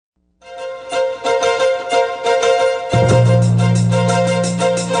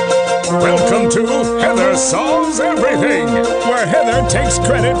Heather Solves Everything, where Heather takes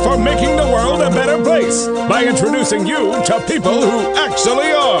credit for making the world a better place by introducing you to people who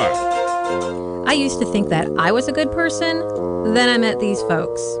actually are. I used to think that I was a good person. Then I met these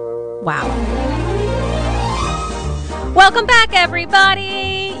folks. Wow. Welcome back,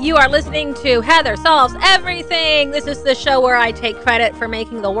 everybody. You are listening to Heather Solves Everything. This is the show where I take credit for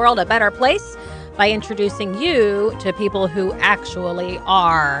making the world a better place by introducing you to people who actually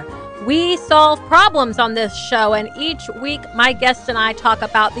are. We solve problems on this show, and each week my guests and I talk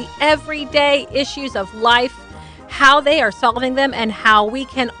about the everyday issues of life, how they are solving them, and how we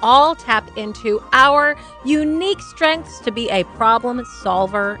can all tap into our unique strengths to be a problem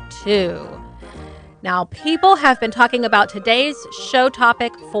solver too. Now, people have been talking about today's show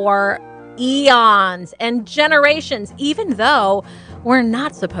topic for eons and generations, even though we're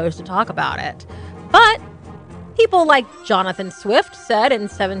not supposed to talk about it. But people like Jonathan Swift said in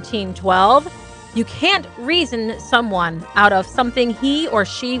 1712, you can't reason someone out of something he or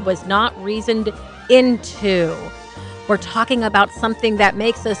she was not reasoned into. We're talking about something that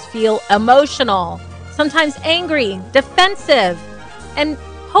makes us feel emotional, sometimes angry, defensive, and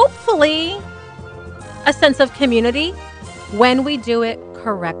hopefully a sense of community when we do it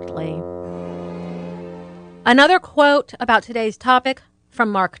correctly. Another quote about today's topic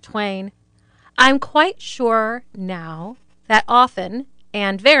from Mark Twain. I'm quite sure now that often,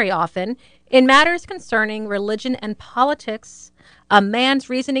 and very often, in matters concerning religion and politics, a man's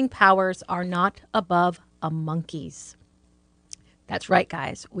reasoning powers are not above a monkey's. That's right,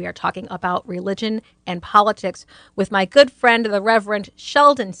 guys. We are talking about religion and politics with my good friend, the Reverend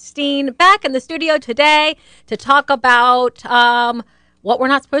Sheldon Steen, back in the studio today to talk about what we're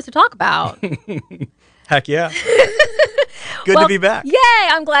not supposed to talk about. Heck yeah. Good to be back. Yay,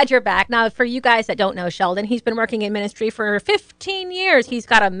 I'm glad you're back. Now, for you guys that don't know Sheldon, he's been working in ministry for 15 years. He's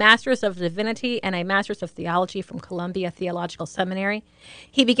got a Master's of Divinity and a Master's of Theology from Columbia Theological Seminary.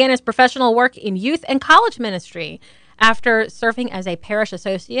 He began his professional work in youth and college ministry after serving as a parish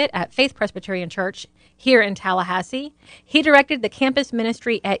associate at Faith Presbyterian Church here in Tallahassee. He directed the campus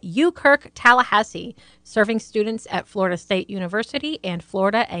ministry at UKirk, Tallahassee, serving students at Florida State University and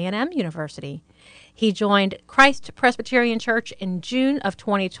Florida A&M University. He joined Christ Presbyterian Church in June of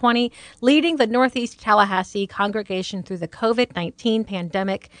 2020, leading the Northeast Tallahassee congregation through the COVID-19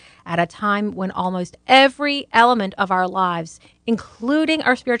 pandemic at a time when almost every element of our lives, including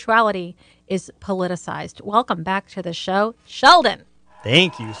our spirituality, is politicized. Welcome back to the show, Sheldon.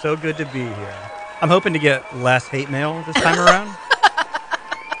 Thank you. So good to be here. I'm hoping to get less hate mail this time around.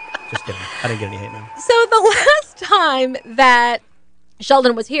 Just kidding. I didn't get any hate mail. So the last time that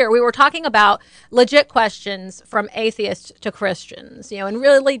Sheldon was here, we were talking about legit questions from atheists to Christians, and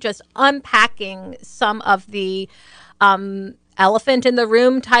really just unpacking some of the elephant in the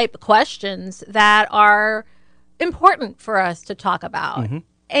room type questions that are important for us to talk about. Mm-hmm.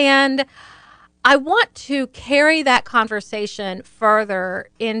 And I want to carry that conversation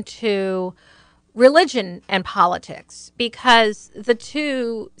further into religion and politics, because the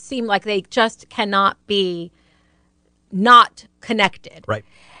two seem like they just cannot be not connected. Right.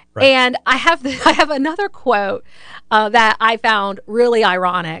 And I have another quote that I found really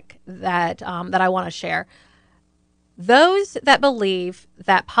ironic that I want to share. Those that believe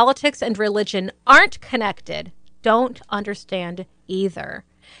that politics and religion aren't connected don't understand either.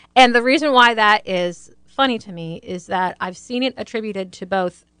 And the reason why that is funny to me is that I've seen it attributed to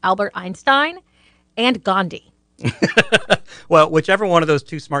both Albert Einstein and Gandhi. Well, whichever one of those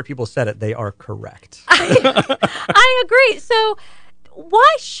two smart people said it, they are correct. I agree. So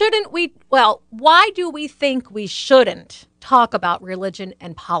why do we think we shouldn't talk about religion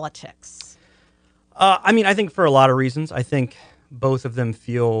and politics? I think for a lot of reasons. I think both of them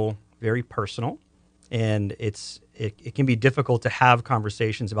feel very personal, and it can be difficult to have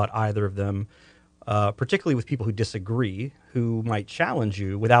conversations about either of them, particularly with people who disagree, who might challenge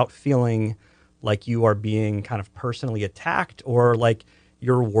you without feeling like you are being kind of personally attacked or like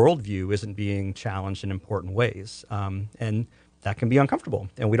your worldview isn't being challenged in important ways. And that can be uncomfortable.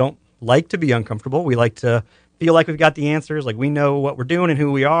 And we don't like to be uncomfortable. We like to feel like we've got the answers, like we know what we're doing and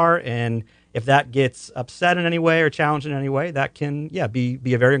who we are. And if that gets upset in any way or challenged in any way, that can, be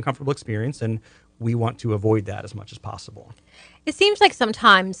a very uncomfortable experience. And we want to avoid that as much as possible. It seems like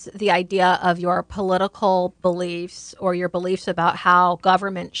sometimes the idea of your political beliefs or your beliefs about how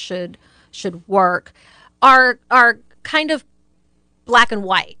government should work are kind of black and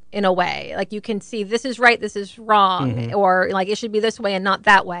white in a way. Like you can see this is right, this is wrong, mm-hmm. or like it should be this way and not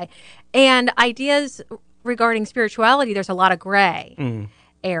that way. And ideas regarding spirituality, there's a lot of gray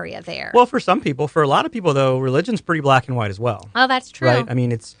area there. Well, for some people, for a lot of people though, religion's pretty black and white as well. Oh, that's true. Right? I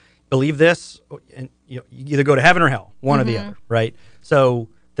mean, believe this, and you either go to heaven or hell, one or the other, right? So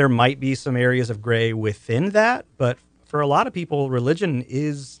there might be some areas of gray within that, but for a lot of people, religion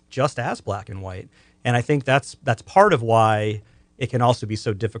is just as black and white. And I think that's part of why it can also be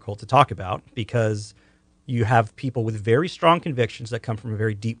so difficult to talk about, because you have people with very strong convictions that come from a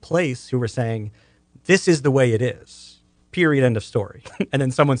very deep place who are saying, this is the way it is, period, end of story. And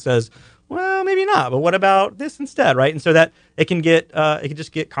then someone says, well, maybe not, but what about this instead, right? And so that it can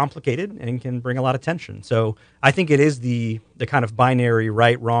just get complicated and can bring a lot of tension. So I think it is the kind of binary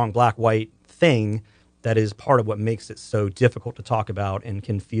right, wrong, black, white thing that is part of what makes it so difficult to talk about and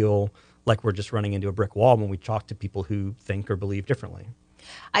can feel like we're just running into a brick wall when we talk to people who think or believe differently.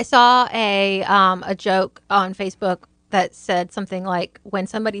 I saw a joke on Facebook that said something like, when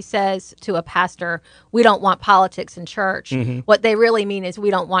somebody says to a pastor, we don't want politics in church, what they really mean is we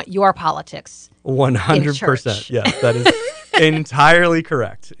don't want your politics 100%. Yes, that is entirely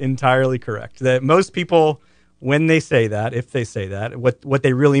correct. Entirely correct. That most people, when they say that, if they say that, what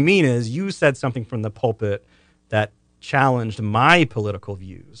they really mean is you said something from the pulpit that challenged my political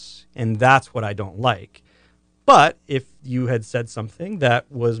views, and that's what I don't like. But if you had said something that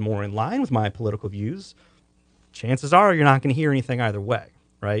was more in line with my political views, chances are you're not going to hear anything either way,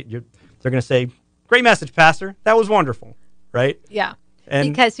 right? They're going to say, great message, Pastor. That was wonderful, right? Yeah.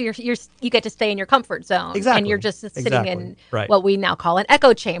 And because you get to stay in your comfort zone. Exactly. And you're just sitting in right. what we now call an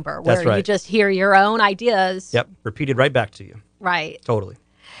echo chamber, where That's right. you just hear your own ideas. Yep. Repeated right back to you. Right. Totally.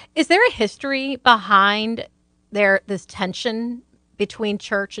 Is there a history behind this tension between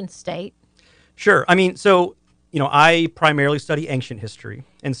church and state? Sure. I mean, so, I primarily study ancient history.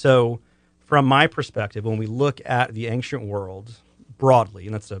 And so from my perspective, when we look at the ancient world broadly,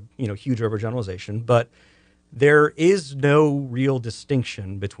 and that's a huge overgeneralization, but there is no real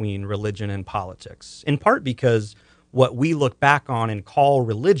distinction between religion and politics, in part because what we look back on and call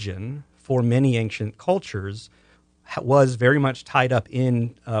religion for many ancient cultures was very much tied up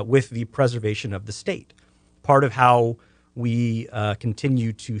in with the preservation of the state. Part of how we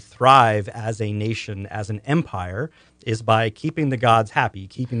continue to thrive as a nation, as an empire, is by keeping the gods happy,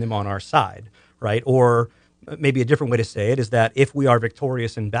 keeping them on our side, right? Or maybe a different way to say it is that if we are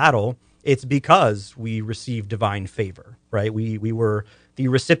victorious in battle, it's because we received divine favor, right? We were the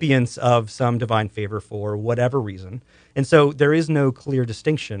recipients of some divine favor for whatever reason. And so there is no clear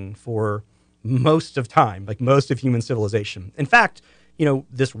distinction for most of time, like most of human civilization. In fact,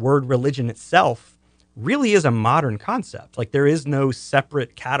 this word religion itself really is a modern concept. Like, there is no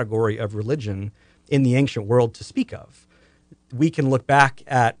separate category of religion in the ancient world to speak of. We can look back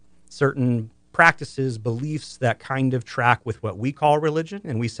at certain practices, beliefs that kind of track with what we call religion,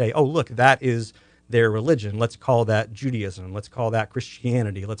 and we say, oh, look, that is their religion. Let's call that Judaism. Let's call that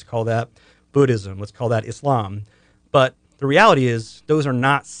Christianity. Let's call that Buddhism. Let's call that Islam. But the reality is those are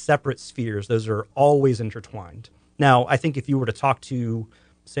not separate spheres. Those are always intertwined. Now, I think if you were to talk to,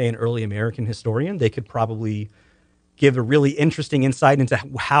 say, an early American historian, they could probably give a really interesting insight into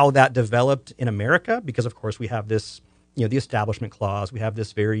how that developed in America, because, of course, we have this, the Establishment Clause. We have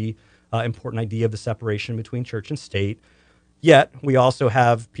this very important idea of the separation between church and state. Yet, we also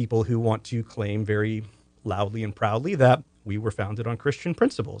have people who want to claim very loudly and proudly that we were founded on Christian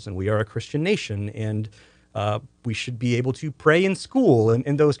principles, and we are a Christian nation, and we should be able to pray in school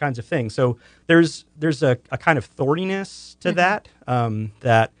and those kinds of things. So there's a kind of thorniness to that,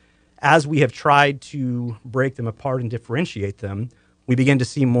 that as we have tried to break them apart and differentiate them, we begin to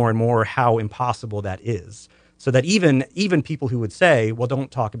see more and more how impossible that is. So that even people who would say, well,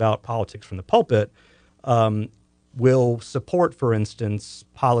 don't talk about politics from the pulpit, will support, for instance,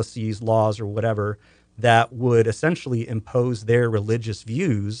 policies, laws, or whatever that would essentially impose their religious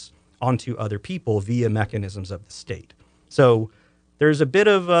views onto other people via mechanisms of the state. So there's a bit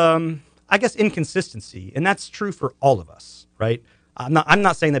of, inconsistency, and that's true for all of us, right? I'm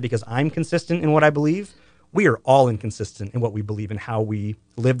not saying that because I'm consistent in what I believe. We are all inconsistent in what we believe and how we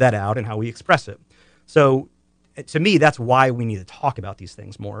live that out and how we express it. So to me, that's why we need to talk about these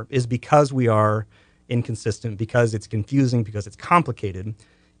things more, is because we are inconsistent, because it's confusing, because it's complicated.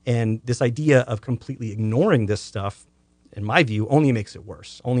 And this idea of completely ignoring this stuff, in my view, only makes it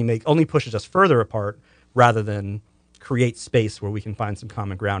worse, only pushes us further apart rather than create space where we can find some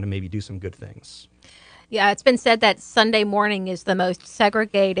common ground and maybe do some good things. Yeah, it's been said that Sunday morning is the most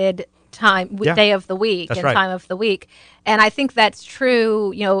segregated day of the week That's and right. time of the week. And I think that's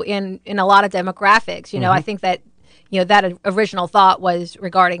true, in a lot of demographics. I think that, that original thought was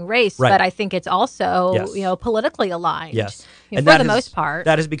regarding race, Right. but I think it's also, Yes. Politically aligned. Yes. For the most part.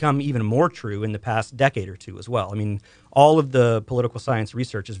 That has become even more true in the past decade or two as well. I mean, all of the political science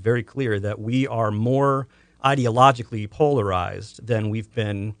research is very clear that we are more ideologically polarized than we've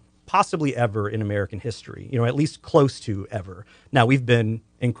been possibly ever in American history, at least close to ever. Now, we've been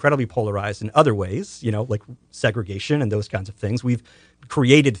incredibly polarized in other ways, like segregation and those kinds of things. We've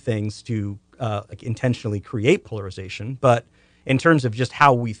created things to intentionally create polarization. But in terms of just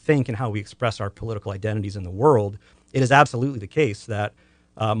how we think and how we express our political identities in the world, it is absolutely the case that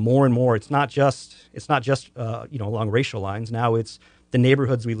more and more, it's not just along racial lines. Now it's the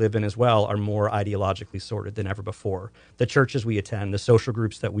neighborhoods we live in as well are more ideologically sorted than ever before. The churches we attend, the social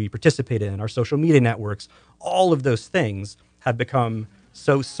groups that we participate in, our social media networks, all of those things have become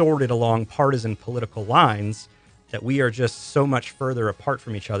so sorted along partisan political lines that we are just so much further apart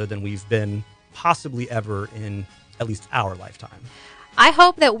from each other than we've been possibly ever in at least our lifetime. I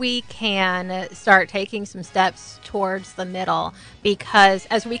hope that we can start taking some steps towards the middle, because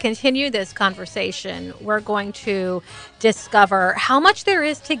as we continue this conversation, we're going to discover how much there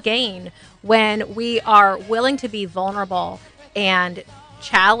is to gain when we are willing to be vulnerable and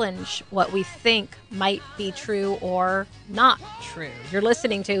challenge what we think might be true or not true. You're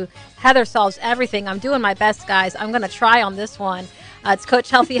listening to Heather Solves Everything. I'm doing my best, guys. I'm going to try on this one. It's Coach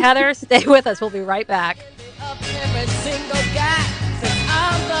Healthy Heather. Stay with us. We'll be right back. Every single guy says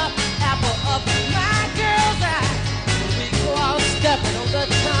I'm the apple of my girl's eye. We go out stepping on the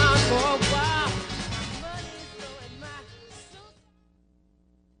town for a while. Money's blowing my soul.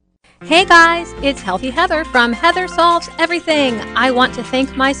 Hey guys, it's Healthy Heather from Heather Solves Everything. I want to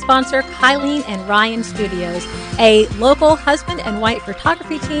thank my sponsor, Kylene and Ryan Studios, a local husband and wife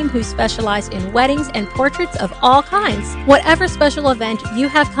photography team who specialize in weddings and portraits of all kinds. Whatever special event you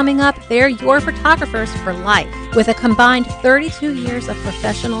have coming up, they're your photographers for life. With a combined 32 years of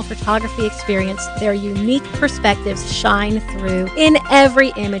professional photography experience, their unique perspectives shine through in every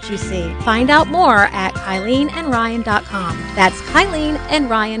image you see. Find out more at KyleneandRyan.com. That's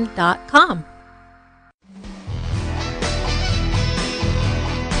KyleneandRyan.com.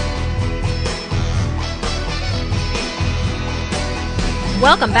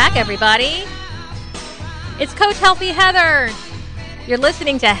 Welcome back, everybody. It's Coach Healthy Heather. You're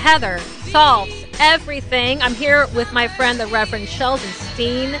listening to Heather Solves Everything. I'm here with my friend, the Reverend Sheldon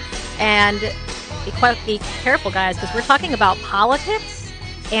Steen. And be careful, guys, because we're talking about politics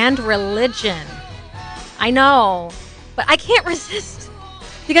and religion. I know, but I can't resist,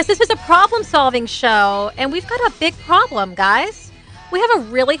 because this is a problem-solving show, and we've got a big problem, guys. We have a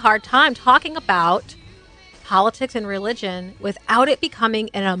really hard time talking about politics and religion without it becoming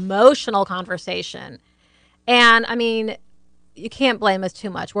an emotional conversation. And, I mean, you can't blame us too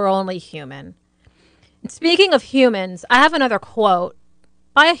much. We're only human. And speaking of humans, I have another quote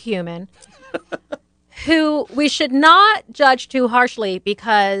by a human who we should not judge too harshly,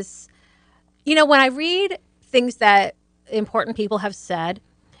 because, when I read things that important people have said,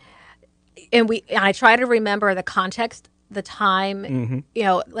 and I try to remember the context, the time,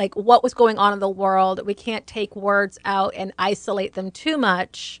 like what was going on in the world. We can't take words out and isolate them too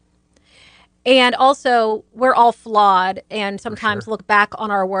much. And also, we're all flawed and sometimes look back on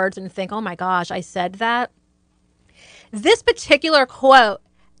our words and think, oh my gosh, I said that. This particular quote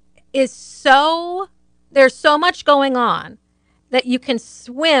is there's so much going on that you can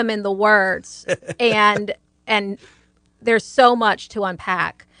swim in the words and there's so much to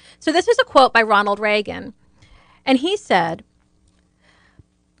unpack. So this is a quote by Ronald Reagan. And he said,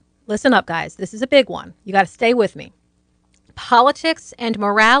 listen up, guys. This is a big one. You got to stay with me. Politics and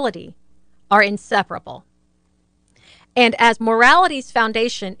morality are inseparable. And as morality's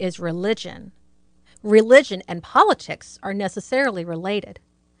foundation is religion, religion and politics are necessarily related.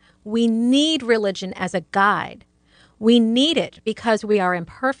 We need religion as a guide. We need it because we are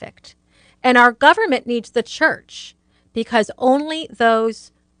imperfect. And our government needs the church, because only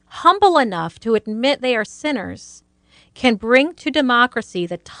those humble enough to admit they are sinners can bring to democracy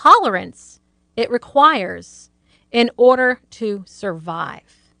the tolerance it requires in order to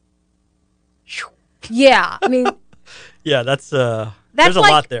survive. Yeah, I mean... yeah, there's a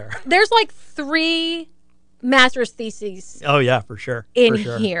lot there. There's like 3 master's theses. Oh, yeah, for sure.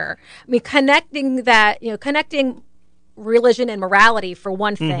 Here. I mean, connecting religion and morality for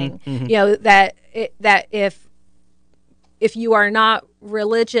one thing, that if you are not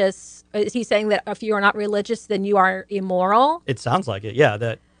religious, is he saying that if you are not religious, then you are immoral? It sounds like it, yeah,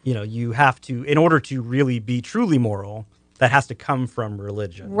 that, you have to, in order to really be truly moral, that has to come from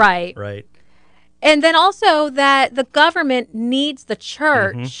religion. Right. Right. And then also that the government needs the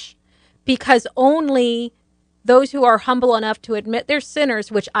church because only those who are humble enough to admit they're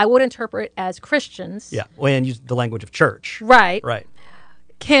sinners, which I would interpret as Christians. Yeah, and use the language of church. Right. Right.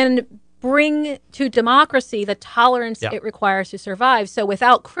 Can bring to democracy the tolerance Yeah. it requires to survive. So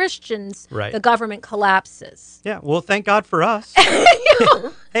without Christians, Right. the government collapses. Yeah, well, thank God for us.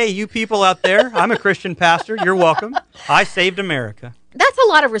 Hey, you people out there, I'm a Christian pastor. You're welcome. I saved America. That's a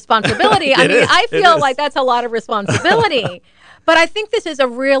lot of responsibility. I It mean, is. I It feel is. like that's a lot of responsibility. But I think this is a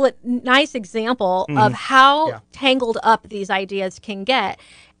real nice example of how Yeah. tangled up these ideas can get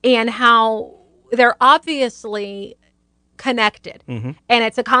and how they're obviously connected. And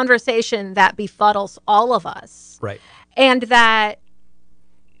it's a conversation that befuddles all of us. Right. And that,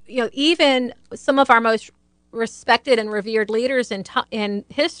 even some of our most respected and revered leaders in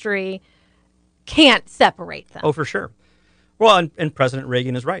history can't separate them. Oh, for sure. Well, and President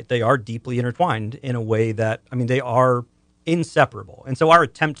Reagan is right. They are deeply intertwined in a way that, they are inseparable. And so our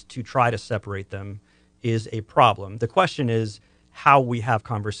attempt to try to separate them is a problem. The question is how we have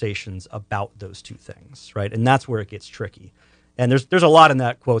conversations about those two things, right? And that's where it gets tricky. And there's a lot in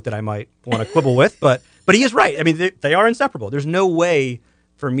that quote that I might want to quibble with, but he is right. They are inseparable. There's no way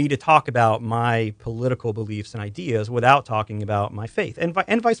for me to talk about my political beliefs and ideas without talking about my faith, and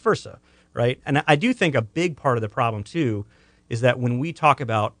vice versa, right? And I do think a big part of the problem, too, is that when we talk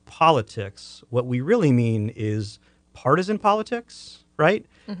about politics, what we really mean is partisan politics, right?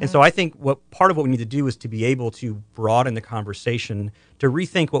 And so I think part of what we need to do is to be able to broaden the conversation to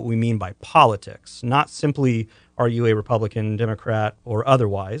rethink what we mean by politics, not simply are you a Republican, Democrat, or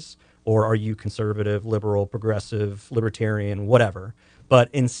otherwise, or are you conservative, liberal, progressive, libertarian, whatever, but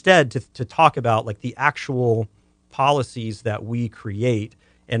instead to talk about like the actual policies that we create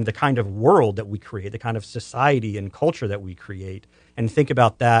and the kind of world that we create, the kind of society and culture that we create, and think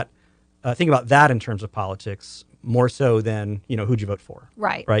about that in terms of politics more so than, who'd you vote for?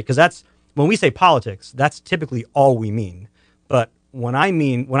 Right. Right? Because that's, when we say politics, that's typically all we mean. But when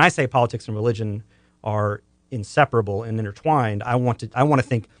I say politics and religion are inseparable and intertwined, I want to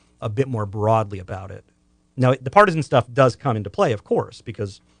think a bit more broadly about it. Now, the partisan stuff does come into play, of course,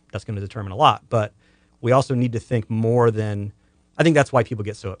 because that's going to determine a lot. But we also need to think more than, I think that's why people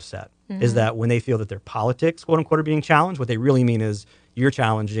get so upset, is that when they feel that their politics, quote unquote, are being challenged, what they really mean is you're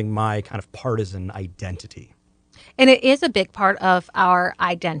challenging my kind of partisan identity. And it is a big part of our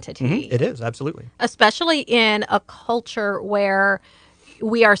identity. It is, absolutely. Especially in a culture where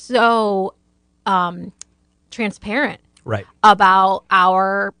we are so transparent Right. about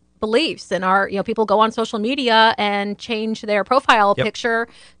our beliefs and our, people go on social media and change their profile Yep. picture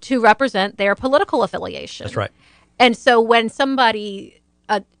to represent their political affiliation. That's right. And so when somebody,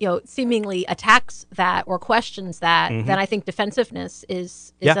 seemingly attacks that or questions that, then I think defensiveness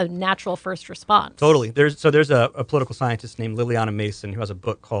is Yeah. a natural first response. Totally. There's a political scientist named Liliana Mason who has a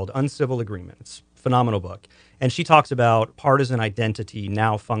book called Uncivil Agreement. It's a phenomenal book. And she talks about partisan identity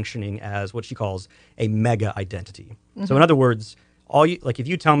now functioning as what she calls a mega identity. So in other words, if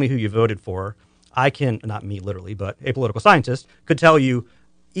you tell me who you voted for, I can, not me literally, but a political scientist could tell you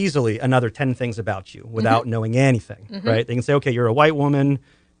easily another 10 things about you without knowing anything, right? They can say, okay, you're a white woman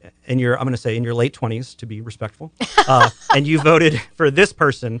and I'm going to say in your late 20s to be respectful, and you voted for this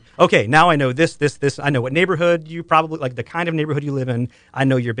person. Okay, now I know this. I know what neighborhood you probably, like the kind of neighborhood you live in. I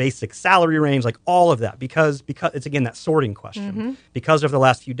know your basic salary range, like all of that, because it's, again, that sorting question. Because over the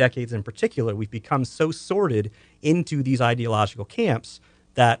last few decades in particular, we've become so sorted into these ideological camps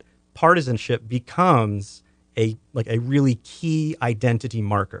that partisanship becomes a really key identity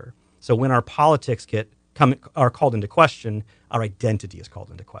marker. So when our politics are called into question, our identity is called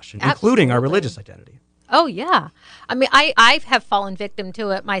into question, including our Absolutely. religious identity. Oh, yeah. I mean, I have fallen victim to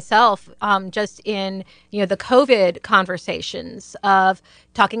it myself, just in, the COVID conversations of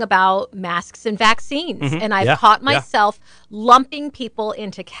talking about masks and vaccines. And I've Yeah, caught yeah. myself lumping people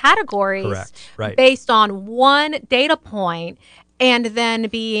into categories Correct, right. based on one data point and then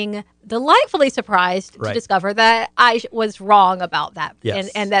being delightfully surprised to Right. discover that I was wrong about that. Yes.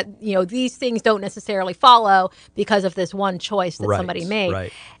 And that, these things don't necessarily follow because of this one choice that Right, somebody made.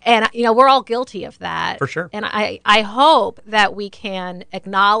 right. And, we're all guilty of that. For sure. And I hope that we can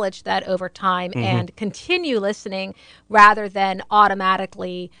acknowledge that over time Mm-hmm. and continue listening rather than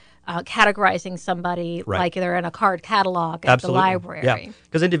automatically categorizing somebody Right. like they're in a card catalog at Absolutely. the library. Yeah,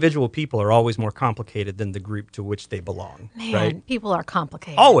 because individual people are always more complicated than the group to which they belong. Man, right? people are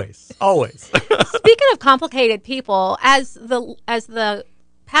complicated. Always. Speaking of complicated people, as the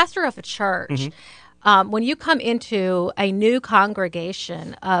pastor of a church, when you come into a new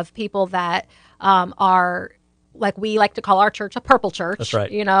congregation of people that are, like we like to call our church, a purple church. That's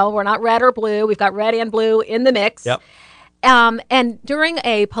right. We're not red or blue. We've got red and blue in the mix. Yep. And during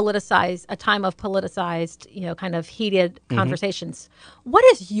a time of politicized, kind of heated conversations, what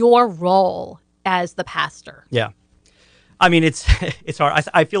is your role as the pastor? Yeah. I mean, it's hard.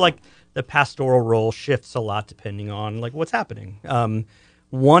 I feel like the pastoral role shifts a lot depending on like what's happening.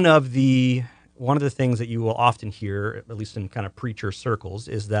 One of the things that you will often hear, at least in kind of preacher circles,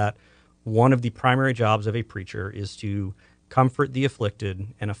 is that one of the primary jobs of a preacher is to comfort the afflicted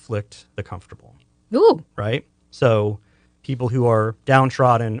and afflict the comfortable. Ooh. Right? So people who are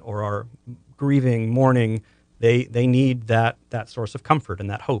downtrodden or are grieving, mourning, they need that source of comfort and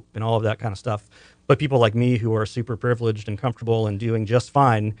that hope and all of that kind of stuff. But people like me who are super privileged and comfortable and doing just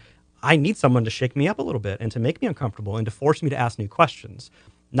fine, I need someone to shake me up a little bit and to make me uncomfortable and to force me to ask new questions.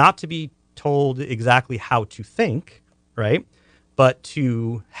 Not to be told exactly how to think, right? But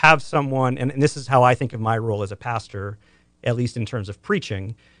to have someone, and this is how I think of my role as a pastor, at least in terms of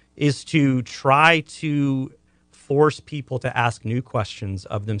preaching, is to try to force people to ask new questions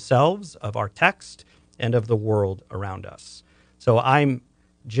of themselves, of our text, and of the world around us. So I'm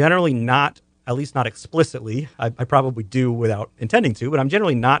generally not, at least not explicitly, I probably do without intending to, but I'm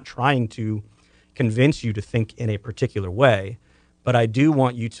generally not trying to convince you to think in a particular way. But I do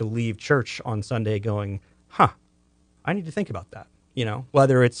want you to leave church on Sunday going, I need to think about that. You know,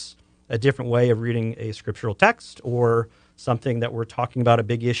 whether it's a different way of reading a scriptural text or something that we're talking about, a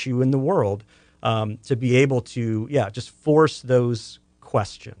big issue in the world, to be able to, just force those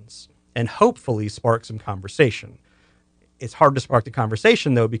questions and hopefully spark some conversation. It's hard to spark the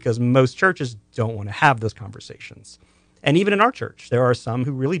conversation, though, because most churches don't want to have those conversations. And even in our church, there are some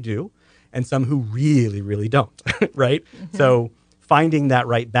who really do and some who really, really don't, right? Mm-hmm. So finding that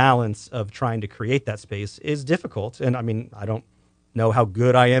right balance of trying to create that space is difficult. And I mean, I don't know how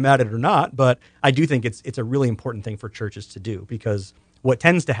good I am at it or not, but I do think it's a really important thing for churches to do, because what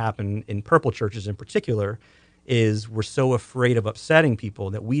tends to happen in purple churches in particular is we're so afraid of upsetting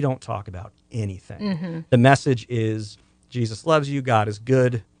people that we don't talk about anything. Mm-hmm. The message is Jesus loves you, God is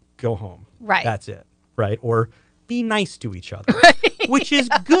good, go home. Right. That's it, right? Or be nice to each other, right. Which is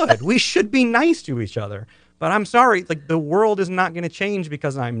good. We should be nice to each other. But I'm sorry, like the world is not going to change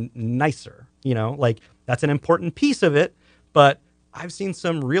because I'm nicer, you know? Like that's an important piece of it, but I've seen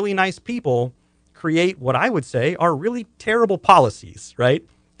some really nice people create what I would say are really terrible policies, right?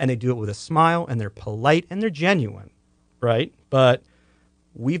 And they do it with a smile, and they're polite, and they're genuine, right? But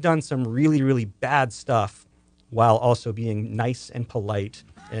we've done some really, really bad stuff while also being nice and polite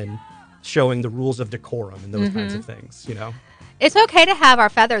and showing the rules of decorum and those kinds of things, you know? It's okay to have our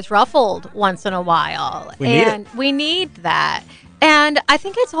feathers ruffled once in a while. We need that. And I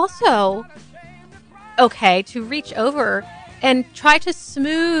think it's also okay to reach over and try to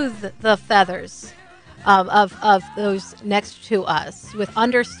smooth the feathers of those next to us with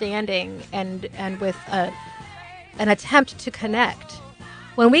understanding and with an attempt to connect.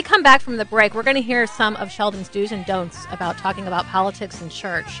 When we come back from the break, we're going to hear some of Sheldon's do's and don'ts about talking about politics and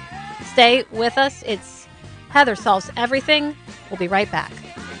church. Stay with us. It's Heather Solves Everything. We'll be right back.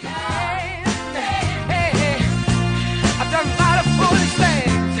 I've done a lot of foolish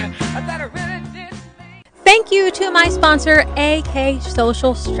things that I really didn't. Thank you to my sponsor, AK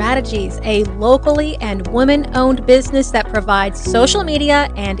Social Strategies, a locally and women-owned business that provides social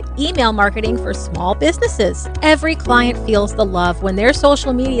media and email marketing for small businesses. Every client feels the love when their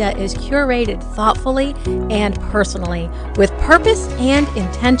social media is curated thoughtfully and personally. With purpose and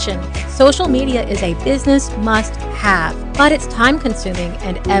intention, social media is a business must-have, but it's time-consuming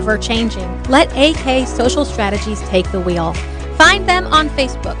and ever-changing. Let AK Social Strategies take the wheel. Find them on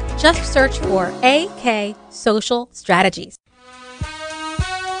Facebook. Just search for AK Social Strategies.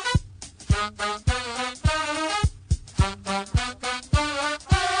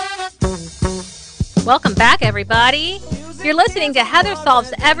 Welcome back, everybody. You're listening to Heather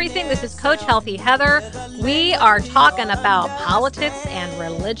Solves Everything. This is Coach Healthy Heather. We are talking about politics and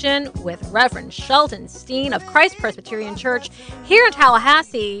religion with Reverend Sheldon Steen of Christ Presbyterian Church here in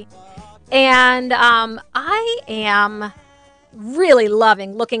Tallahassee. And I am really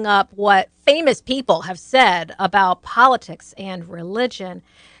loving looking up what famous people have said about politics and religion.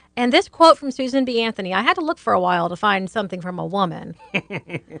 And this quote from Susan B. Anthony, I had to look for a while to find something from a woman.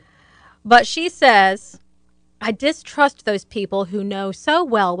 But she says, I distrust those people who know so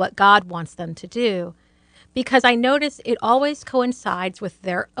well what God wants them to do, because I notice it always coincides with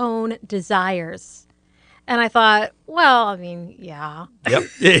their own desires. And I thought, well, I mean, yeah. Yep.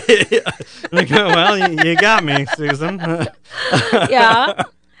 Well, you got me, Susan. Yeah.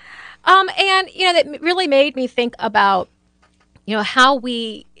 And, you know, that really made me think about, you know, how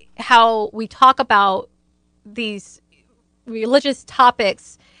we talk about these religious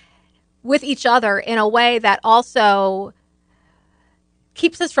topics with each other in a way that also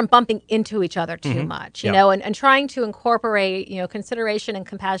keeps us from bumping into each other too much, you know, and trying to incorporate, you know, consideration and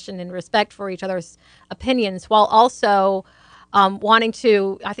compassion and respect for each other's opinions while also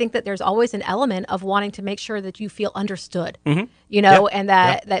I think that there's always an element of wanting to make sure that you feel understood, you know, and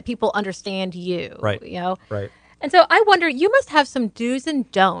that people understand you, Right. you know. Right. And so I wonder, you must have some do's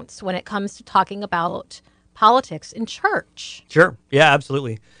and don'ts when it comes to talking about politics in church. Sure. Yeah,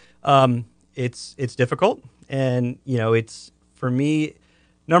 absolutely. It's difficult. And, you know, it's, for me,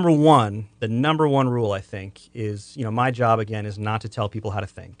 the number one rule, I think, is, you know, my job, again, is not to tell people how to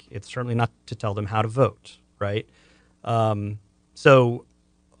think. It's certainly not to tell them how to vote, right? So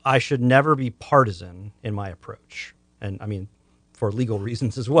I should never be partisan in my approach. And, I mean, for legal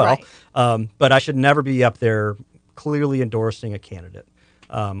reasons as well. Right. But I should never be up there clearly endorsing a candidate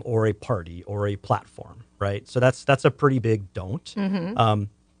or a party or a platform, right? So that's a pretty big don't.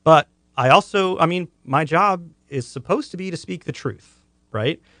 But I also, I mean, my job is supposed to be to speak the truth,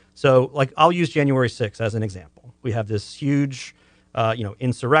 right? So, like, I'll use January 6th as an example. We have this huge,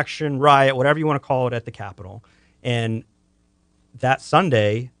 insurrection, riot, whatever you want to call it, at the Capitol. And that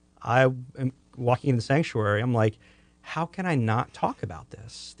Sunday, I am walking in the sanctuary. I'm like, how can I not talk about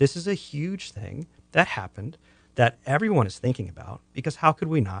this? This is a huge thing that happened that everyone is thinking about, because how could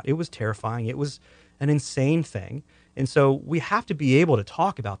we not? It was terrifying. It was an insane thing. And so we have to be able to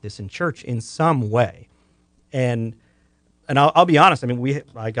talk about this in church in some way. And I'll be honest. I mean,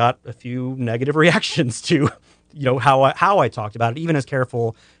 I got a few negative reactions to, you know, how I talked about it, even as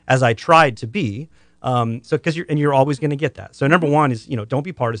careful as I tried to be. So because you're always going to get that. So number one is, you know, don't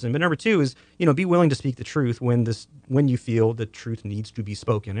be partisan. But number two is, you know, be willing to speak the truth when you feel the truth needs to be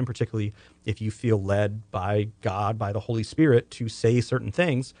spoken, and particularly if you feel led by God, by the Holy Spirit, to say certain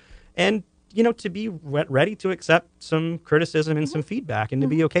things, and, you know, to be ready to accept some criticism and some feedback, and to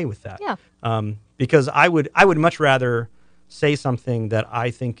be okay with that. Yeah. Because I would much rather say something that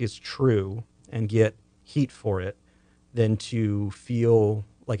I think is true and get heat for it than to feel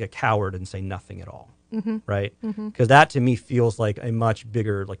like a coward and say nothing at all. Right? Because that to me feels like a much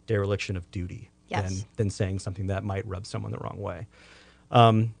bigger, like, dereliction of duty than saying something that might rub someone the wrong way.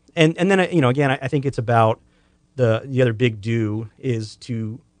 And then, you know, again, I think it's about the other big do is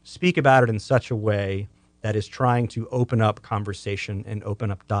to speak about it in such a way that is trying to open up conversation and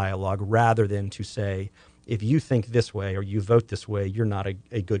open up dialogue, rather than to say, if you think this way or you vote this way, you're not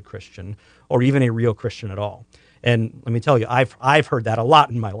a good Christian or even a real Christian at all. And let me tell you, I've heard that a lot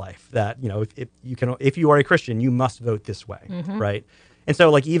in my life, that, you know, if you are a Christian, you must vote this way, right? And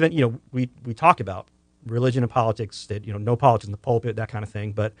so, like, even, you know, we talk about religion and politics, that, you know, no politics in the pulpit, that kind of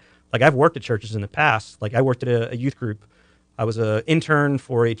thing. But, like, I've worked at churches in the past. Like, I worked at a youth group. I was an intern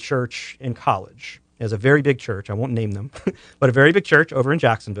for a church in college. It was a very big church. I won't name them, but a very big church over in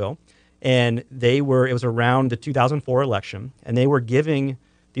Jacksonville. And it was around the 2004 election, and they were giving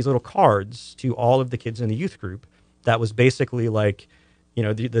these little cards to all of the kids in the youth group that was basically like, you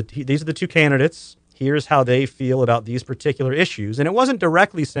know, these are the two candidates. Here's how they feel about these particular issues. And it wasn't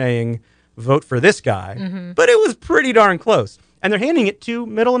directly saying, vote for this guy, but it was pretty darn close. And they're handing it to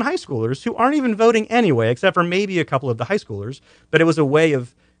middle and high schoolers who aren't even voting anyway, except for maybe a couple of the high schoolers. But it was a way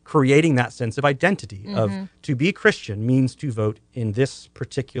of creating that sense of identity of, to be Christian means to vote in this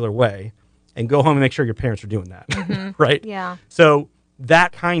particular way, and go home and make sure your parents are doing that. Right? Yeah. So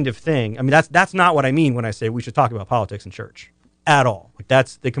that kind of thing, I mean, that's not what I mean when I say we should talk about politics in church at all. Like,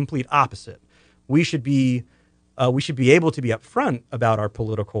 that's the complete opposite. We should be able to be upfront about our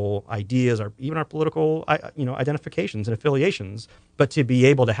political ideas, or even our political, identifications and affiliations, but to be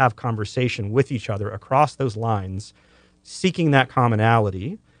able to have conversation with each other across those lines, seeking that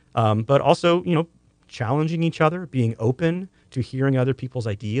commonality, but also, you know, challenging each other, being open to hearing other people's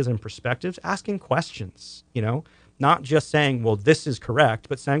ideas and perspectives, asking questions, you know, not just saying, well, this is correct,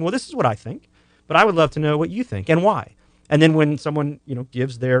 but saying, well, this is what I think, but I would love to know what you think and why. And then when someone, you know,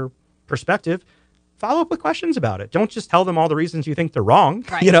 gives their perspective, follow up with questions about it. Don't just tell them all the reasons you think they're wrong.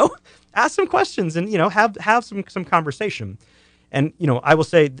 Right. You know, ask some questions and, you know, have some conversation. And, you know, I will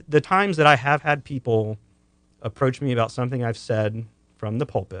say the times that I have had people approach me about something I've said from the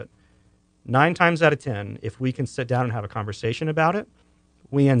pulpit, 9 times out of 10, if we can sit down and have a conversation about it,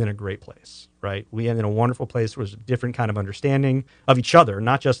 we end in a great place, right? We end in a wonderful place where there's a different kind of understanding of each other,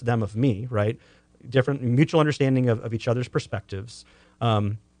 not just them of me, right? Different mutual understanding of each other's perspectives.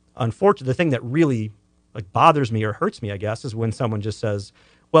 Unfortunately, the thing that really, like, bothers me or hurts me, I guess, is when someone just says,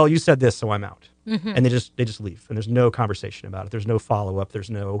 well, you said this, so I'm out. And they just leave, and there's no conversation about it. There's no follow-up. There's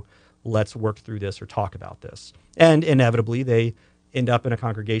no let's work through this or talk about this. And inevitably, they end up in a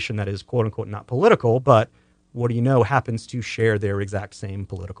congregation that is, quote unquote, not political, but what do you know, happens to share their exact same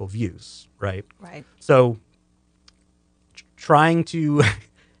political views, right? Right. So trying to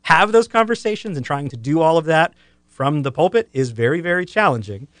have those conversations and trying to do all of that from the pulpit is very, very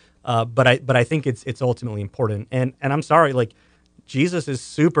challenging. But I think it's ultimately important. And I'm sorry, like Jesus is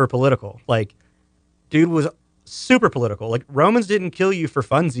super political. Like, dude was super political. Like Romans didn't kill you for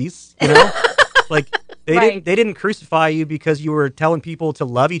funsies, you know? Like they didn't crucify you because you were telling people to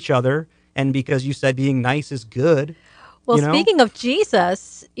love each other and because you said being nice is good. Well, you know? speaking of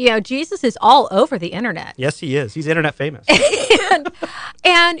Jesus, Jesus is all over the internet. Yes, he is. He's internet famous.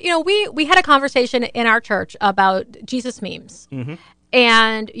 And we had a conversation in our church about Jesus memes. Mm-hmm.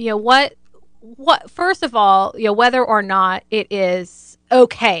 And what first of all, whether or not it is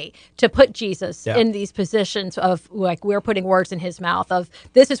okay to put Jesus in these positions of like we're putting words in his mouth of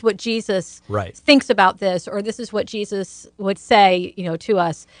this is what Jesus thinks about this, or this is what Jesus would say, to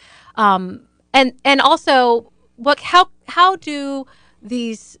us. And also how do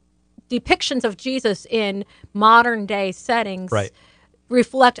these depictions of Jesus in modern day settings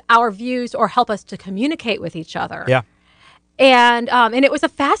reflect our views or help us to communicate with each other? Yeah. And it was a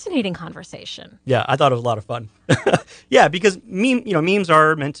fascinating conversation. Yeah, I thought it was a lot of fun. Yeah, because memes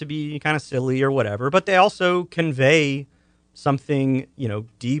are meant to be kind of silly or whatever, but they also convey something,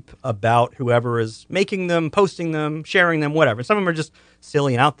 deep about whoever is making them, posting them, sharing them, whatever. Some of them are just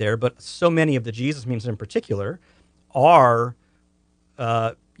silly and out there, but so many of the Jesus memes in particular are,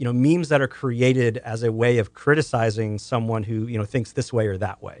 memes that are created as a way of criticizing someone who, thinks this way or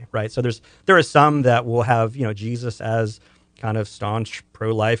that way, right? So there are some that will have, Jesus as kind of staunch,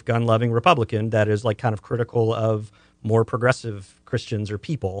 pro-life, gun-loving Republican that is like kind of critical of more progressive Christians or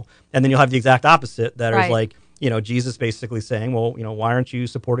people. And then you'll have the exact opposite that is like, Jesus basically saying, well, why aren't you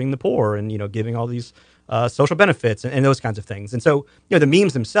supporting the poor and, giving all these social benefits and those kinds of things. And so, the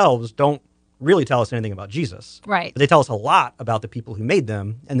memes themselves don't really tell us anything about Jesus. Right. But they tell us a lot about the people who made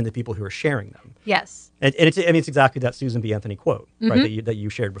them and then the people who are sharing them. Yes. And it's exactly that Susan B. Anthony quote, right, that you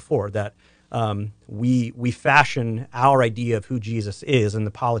shared before, that we fashion our idea of who Jesus is and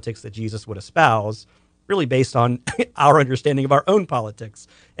the politics that Jesus would espouse really based on our understanding of our own politics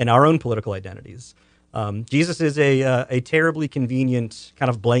and our own political identities. Jesus is a terribly convenient kind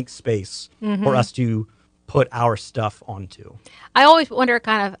of blank space for us to put our stuff onto. I always wonder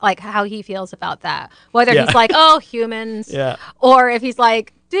kind of like how he feels about that. Whether he's like, oh, humans, or if he's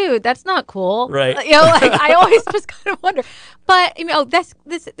like, dude, that's not cool. Right. I always just kind of wonder. But,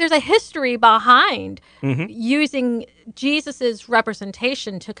 there's a history behind using Jesus's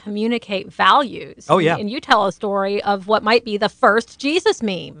representation to communicate values. Oh, yeah. And you tell a story of what might be the first Jesus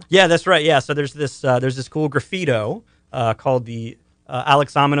meme. Yeah, that's right. Yeah. So there's this cool graffito called the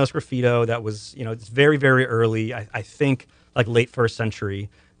Alexamenos graffito that was, it's very, very early, I think like late first century,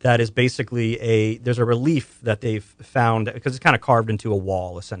 that is basically there's a relief that they've found because it's kind of carved into a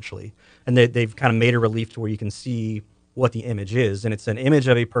wall essentially. And they've kind of made a relief to where you can see what the image is. And it's an image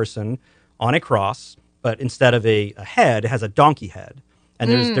of a person on a cross, but instead of a head, it has a donkey head.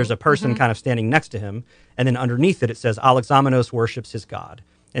 And there's a person kind of standing next to him. And then underneath it says, Alexamenos worships his God.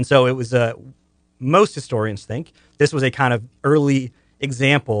 And so it was most historians think this was a kind of early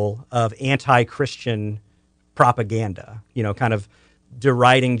example of anti-Christian propaganda, kind of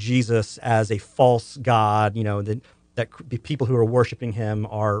deriding Jesus as a false god, that people who are worshiping him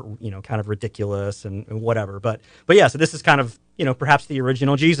are, kind of ridiculous and whatever. But yeah, so this is kind of, perhaps the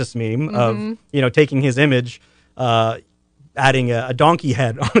original Jesus meme of, taking his image, adding a donkey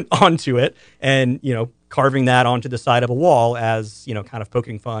head onto it and, carving that onto the side of a wall as, kind of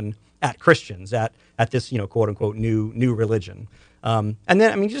poking fun at Christians, at this, quote unquote, new religion. And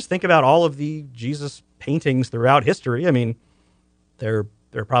then, just think about all of the Jesus paintings throughout history.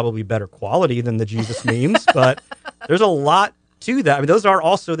 They're probably better quality than the Jesus memes, but there's a lot to that. Those are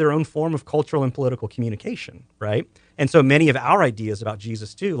also their own form of cultural and political communication, right? And so many of our ideas about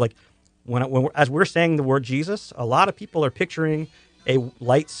Jesus too, like as we're saying the word Jesus, a lot of people are picturing a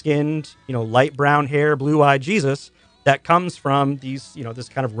light-skinned, light brown hair, blue-eyed Jesus that comes from these, this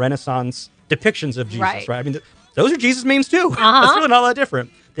kind of Renaissance depictions of Jesus, right? Those are Jesus memes too. That's really not that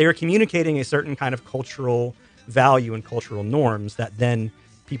different. They are communicating a certain kind of cultural value and cultural norms that then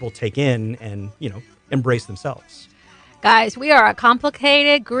people take in and, embrace themselves. Guys, we are a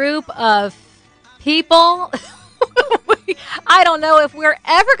complicated group of people. I don't know if we're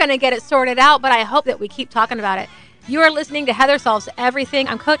ever going to get it sorted out, but I hope that we keep talking about it. You are listening to Heather Solves Everything.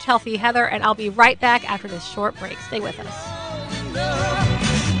 I'm Coach Healthy Heather, and I'll be right back after this short break. Stay with us.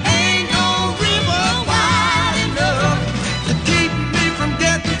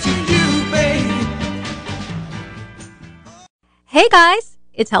 Hey guys,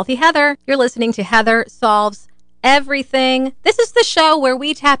 it's Healthy Heather. You're listening to Heather Solves Everything. This is the show where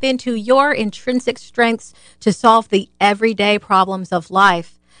we tap into your intrinsic strengths to solve the everyday problems of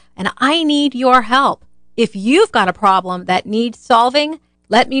life. And I need your help. If you've got a problem that needs solving,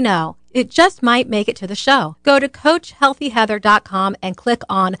 let me know. It just might make it to the show. Go to CoachHealthyHeather.com and click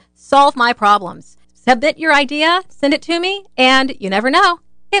on Solve My Problems. Submit your idea, send it to me, and you never know,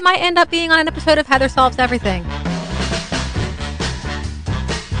 it might end up being on an episode of Heather Solves Everything.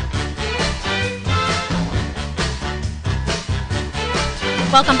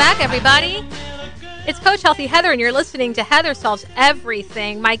 Welcome back, everybody. It's Coach Healthy Heather, and you're listening to Heather Solves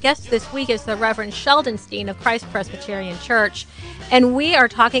Everything. My guest this week is the Reverend Sheldon Steen of Christ Presbyterian Church, and we are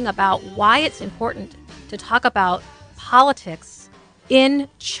talking about why it's important to talk about politics in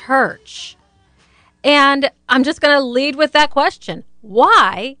church. And I'm just going to lead with that question.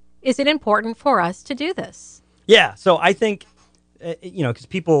 Why is it important for us to do this? Yeah, so I think, because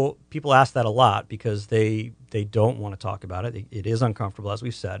people ask that a lot because they don't want to talk about it. It is uncomfortable, as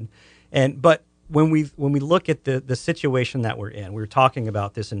we've said. But when we look at the situation that we're in, we're talking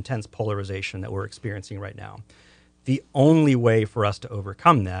about this intense polarization that we're experiencing right now. The only way for us to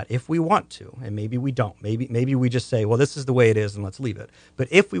overcome that, if we want to, and maybe we don't, maybe we just say, well, this is the way it is and let's leave it. But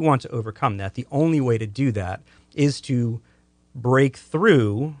if we want to overcome that, the only way to do that is to break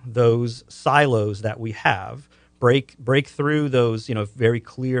through those silos that we have, break through those, very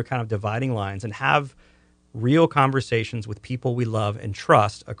clear kind of dividing lines, and have real conversations with people we love and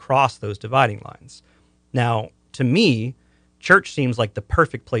trust across those dividing lines. Now, to me, church seems like the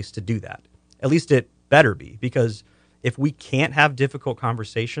perfect place to do that. At least it better be, because if we can't have difficult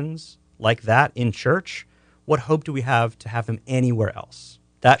conversations like that in church, what hope do we have to have them anywhere else?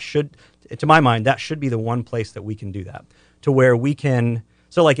 That should, to my mind, that should be the one place that we can do that, to where we can.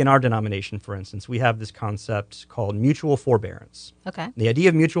 So like in our denomination, for instance, we have this concept called mutual forbearance. Okay. The idea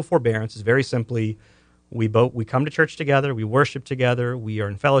of mutual forbearance is very simply, we come to church together, we worship together, we are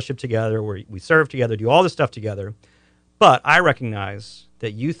in fellowship together, we serve together, do all this stuff together. But I recognize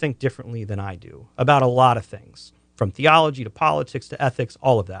that you think differently than I do about a lot of things, from theology to politics to ethics,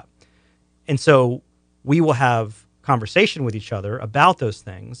 all of that. And so we will have conversation with each other about those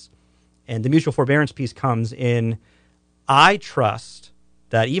things. And the mutual forbearance piece comes in, I trust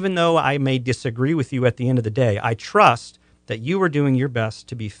that even though I may disagree with you at the end of the day, I trust that you are doing your best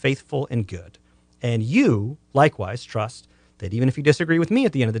to be faithful and good. And you, likewise, trust that even if you disagree with me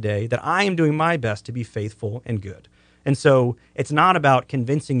at the end of the day, that I am doing my best to be faithful and good. And so it's not about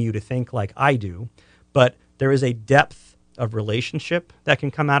convincing you to think like I do, but there is a depth of relationship that can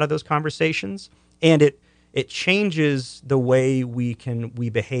come out of those conversations, and it changes the way we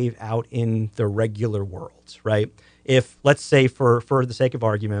behave out in the regular world, right? If, let's say, for the sake of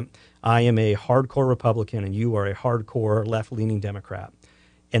argument, I am a hardcore Republican and you are a hardcore left-leaning Democrat.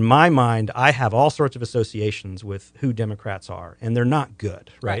 In my mind, I have all sorts of associations with who Democrats are, and they're not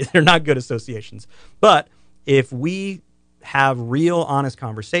good, right? They're not good associations. But if we have real, honest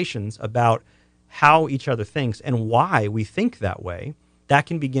conversations about how each other thinks and why we think that way, that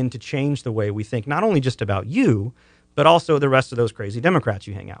can begin to change the way we think, not only just about you, but also the rest of those crazy Democrats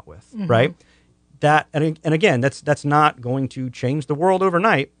you hang out with, right? That, and again, that's not going to change the world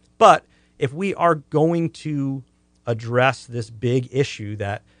overnight, but if we are going to address this big issue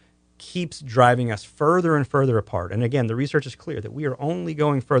that keeps driving us further and further apart, and again, the research is clear that we are only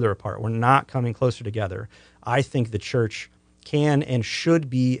going further apart, we're not coming closer together, I think the church can and should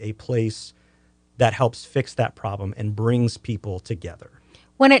be a place that helps fix that problem and brings people together.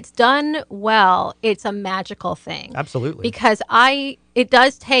 When it's done well, it's a magical thing. Absolutely. Because it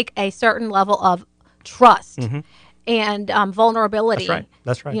does take a certain level of trust and vulnerability.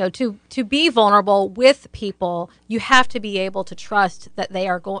 That's right. To be vulnerable with people, you have to be able to trust that they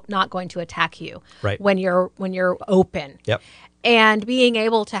are not going to attack you when you're open. Yep. And being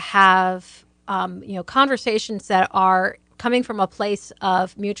able to have conversations that are coming from a place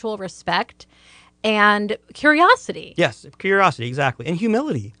of mutual respect and curiosity. Yes, curiosity, exactly. And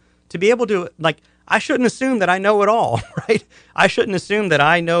humility. To be able to, I shouldn't assume that I know it all, right? I shouldn't assume that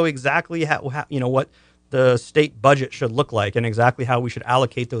I know exactly how what the state budget should look like and exactly how we should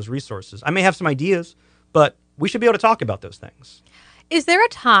allocate those resources. I may have some ideas, but we should be able to talk about those things. Is there a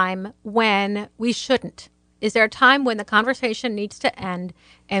time when we shouldn't? Is there a time when the conversation needs to end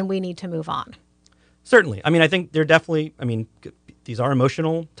and we need to move on? Certainly. I mean, I think there definitely, these are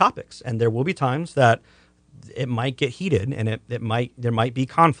emotional topics, and there will be times that it might get heated and there might be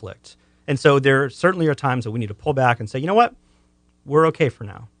conflict. And so there certainly are times that we need to pull back and say, you know what, we're okay for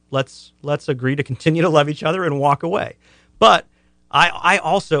now. Let's agree to continue to love each other and walk away. But I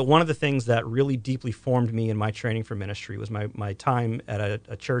also, one of the things that really deeply formed me in my training for ministry was my time at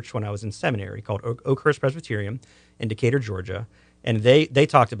a church when I was in seminary called Oakhurst Presbyterian in Decatur, Georgia. And they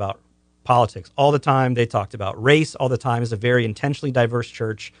talked about politics all the time. They talked about race all the time. It's a very intentionally diverse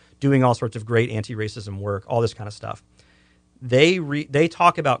church doing all sorts of great anti-racism work, all this kind of stuff. they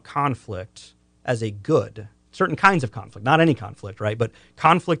talk about conflict as a good. Certain kinds of conflict, not any conflict, right? But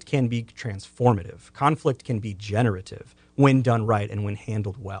conflict can be transformative. Conflict can be generative when done right and when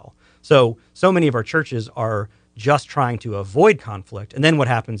handled well. So many of our churches are just trying to avoid conflict. And then what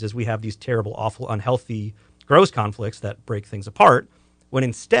happens is we have these terrible, awful, unhealthy, gross conflicts that break things apart, when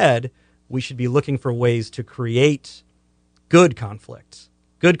instead we should be looking for ways to create good conflict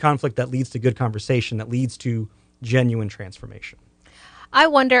that leads to good conversation, that leads to genuine transformation. I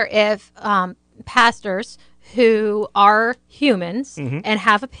wonder if pastors who are humans and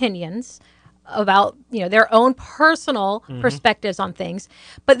have opinions about their own personal perspectives on things,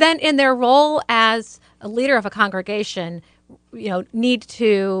 but then in their role as a leader of a congregation, need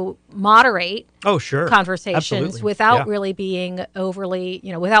to moderate conversations Absolutely. without really being overly,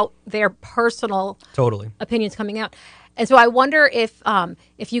 without their personal opinions coming out. And so I wonder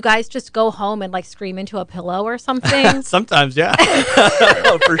if you guys just go home and like scream into a pillow or something. Sometimes, yeah.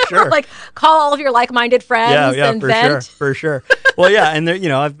 Oh, for sure. Like call all of your like-minded friends and vent. For sure. Well, yeah, and there,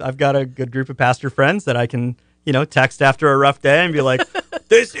 I've got a good group of pastor friends that I can, text after a rough day and be like,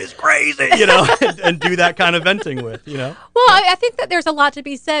 this is crazy, and do that kind of venting with, Well, I think that there's a lot to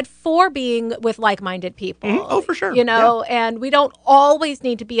be said for being with like-minded people. Oh, for sure. And we don't always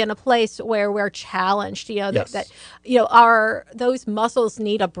need to be in a place where we're challenged, those muscles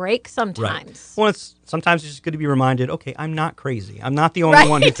need a break sometimes. Right. Well, sometimes it's just good to be reminded, okay, I'm not crazy. I'm not the only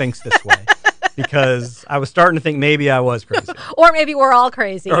one who thinks this way. Because I was starting to think maybe I was crazy. Or maybe we're all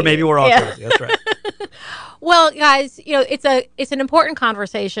crazy. Crazy. That's right. Well, guys, it's an important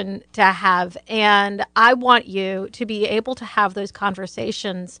conversation to have, and I want you to be able to have those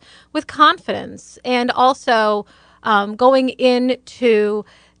conversations with confidence, and also going into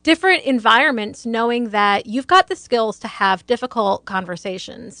different environments knowing that you've got the skills to have difficult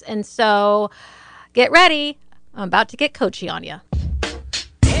conversations. And so get ready. I'm about to get coachy on you.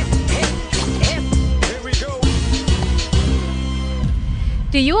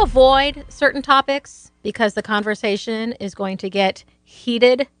 Do you avoid certain topics because the conversation is going to get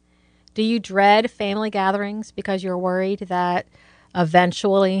heated? Do you dread family gatherings because you're worried that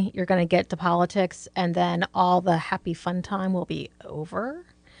eventually you're going to get to politics and then all the happy fun time will be over?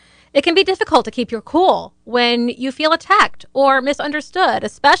 It can be difficult to keep your cool when you feel attacked or misunderstood,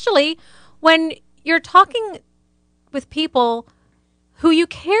 especially when you're talking with people who you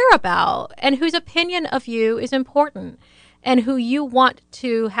care about and whose opinion of you is important, and who you want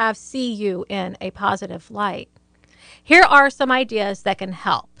to have see you in a positive light. Here are some ideas that can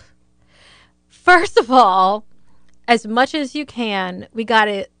help. First of all, as much as you can, we got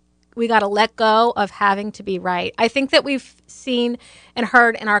to let go of having to be right. I think that we've seen and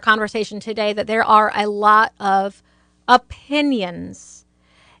heard in our conversation today that there are a lot of opinions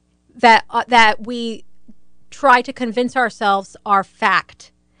that we try to convince ourselves are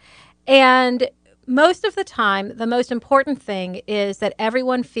fact. And most of the time, the most important thing is that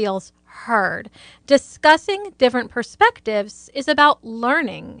everyone feels heard. Discussing different perspectives is about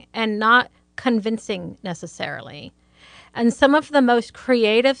learning and not convincing necessarily. And some of the most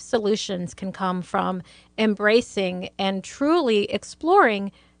creative solutions can come from embracing and truly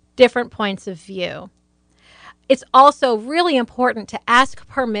exploring different points of view. It's also really important to ask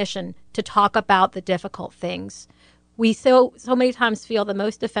permission to talk about the difficult things. We so many times feel the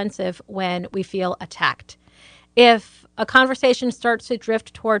most defensive when we feel attacked. If a conversation starts to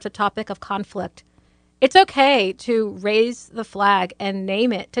drift towards a topic of conflict, it's okay to raise the flag and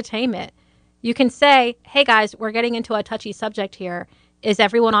name it to tame it. You can say, hey guys, we're getting into a touchy subject here. Is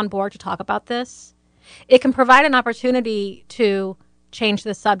everyone on board to talk about this? It can provide an opportunity to change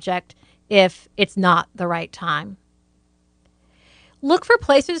the subject if it's not the right time. Look for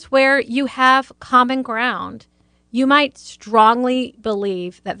places where you have common ground. You might strongly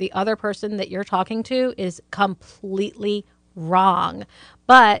believe that the other person that you're talking to is completely wrong,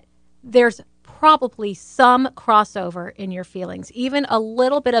 but there's probably some crossover in your feelings. Even a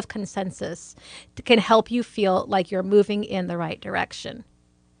little bit of consensus can help you feel like you're moving in the right direction.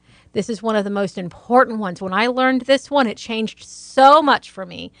 This is one of the most important ones. When I learned this one, it changed so much for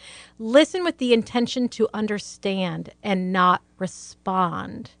me. Listen with the intention to understand and not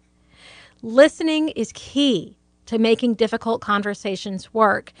respond. Listening is key to making difficult conversations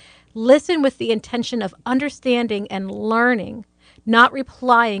work. Listen with the intention of understanding and learning, not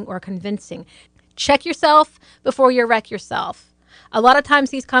replying or convincing. Check yourself before you wreck yourself. A lot of times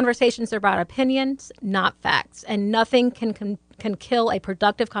these conversations are about opinions, not facts, and nothing can kill a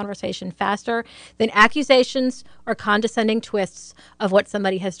productive conversation faster than accusations or condescending twists of what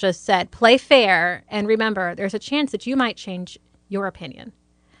somebody has just said. Play fair, and remember, there's a chance that you might change your opinion.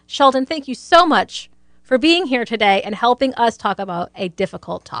 Sheldon, thank you so much for being here today and helping us talk about a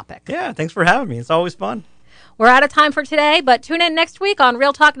difficult topic. Yeah, thanks for having me. It's always fun. We're out of time for today, but tune in next week on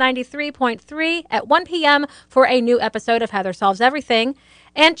Real Talk 93.3 at 1 p.m. for a new episode of Heather Solves Everything.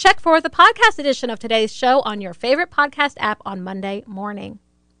 And check for the podcast edition of today's show on your favorite podcast app on Monday morning.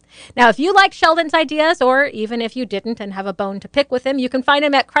 Now, if you like Sheldon's ideas, or even if you didn't and have a bone to pick with him, you can find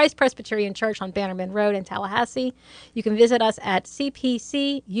him at Christ Presbyterian Church on Bannerman Road in Tallahassee. You can visit us at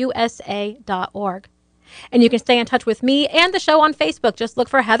cpcusa.org. And you can stay in touch with me and the show on Facebook. Just look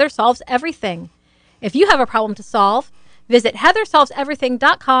for Heather Solves Everything. If you have a problem to solve, visit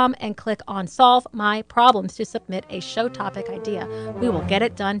heathersolveseverything.com and click on Solve My Problems to submit a show topic idea. We will get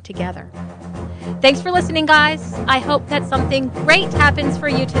it done together. Thanks for listening, guys. I hope that something great happens for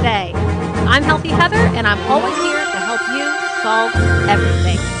you today. I'm Healthy Heather, and I'm always here to help you solve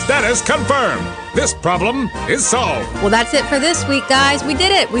everything. Status confirmed. This problem is solved. Well, that's it for this week, guys. We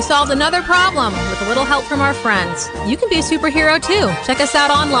did it. We solved another problem with a little help from our friends. You can be a superhero, too. Check us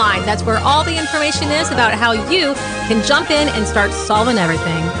out online. That's where all the information is about how you can jump in and start solving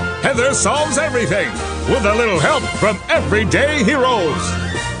everything. Heather Solves Everything with a little help from everyday heroes.